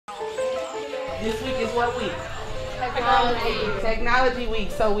This week is what week? Technology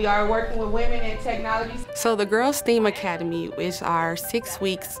Week. So we are working with women in technology. So the Girls STEAM Academy is our 6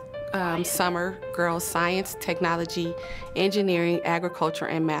 weeks summer girls science, technology, engineering, agriculture,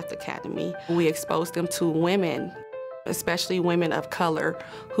 and math academy. We expose them to women, especially women of color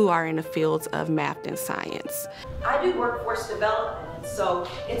who are in the fields of math and science. I do workforce development, so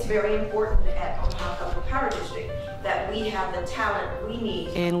it's very important at Omaha Power District that we have the talent we need.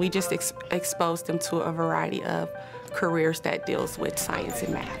 And we just expose them to a variety of careers that deals with science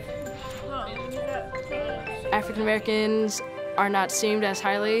and math. African Americans are not seen as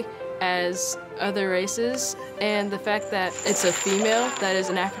highly as other races, and the fact that it's a female that is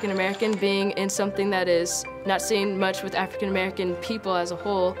an African American being in something that is not seen much with African American people as a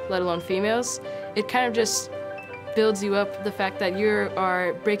whole, let alone females, it kind of just builds you up, the fact that you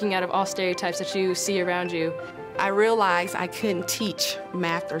are breaking out of all stereotypes that you see around you. I realized I couldn't teach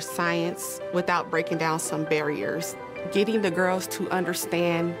math or science without breaking down some barriers. Getting the girls to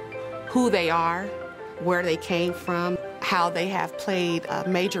understand who they are, where they came from, how they have played a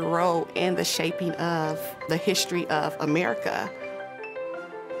major role in the shaping of the history of America.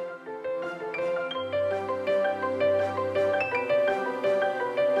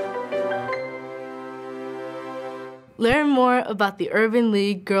 Learn more about the Urban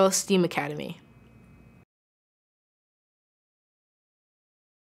League Girls STEAM Academy.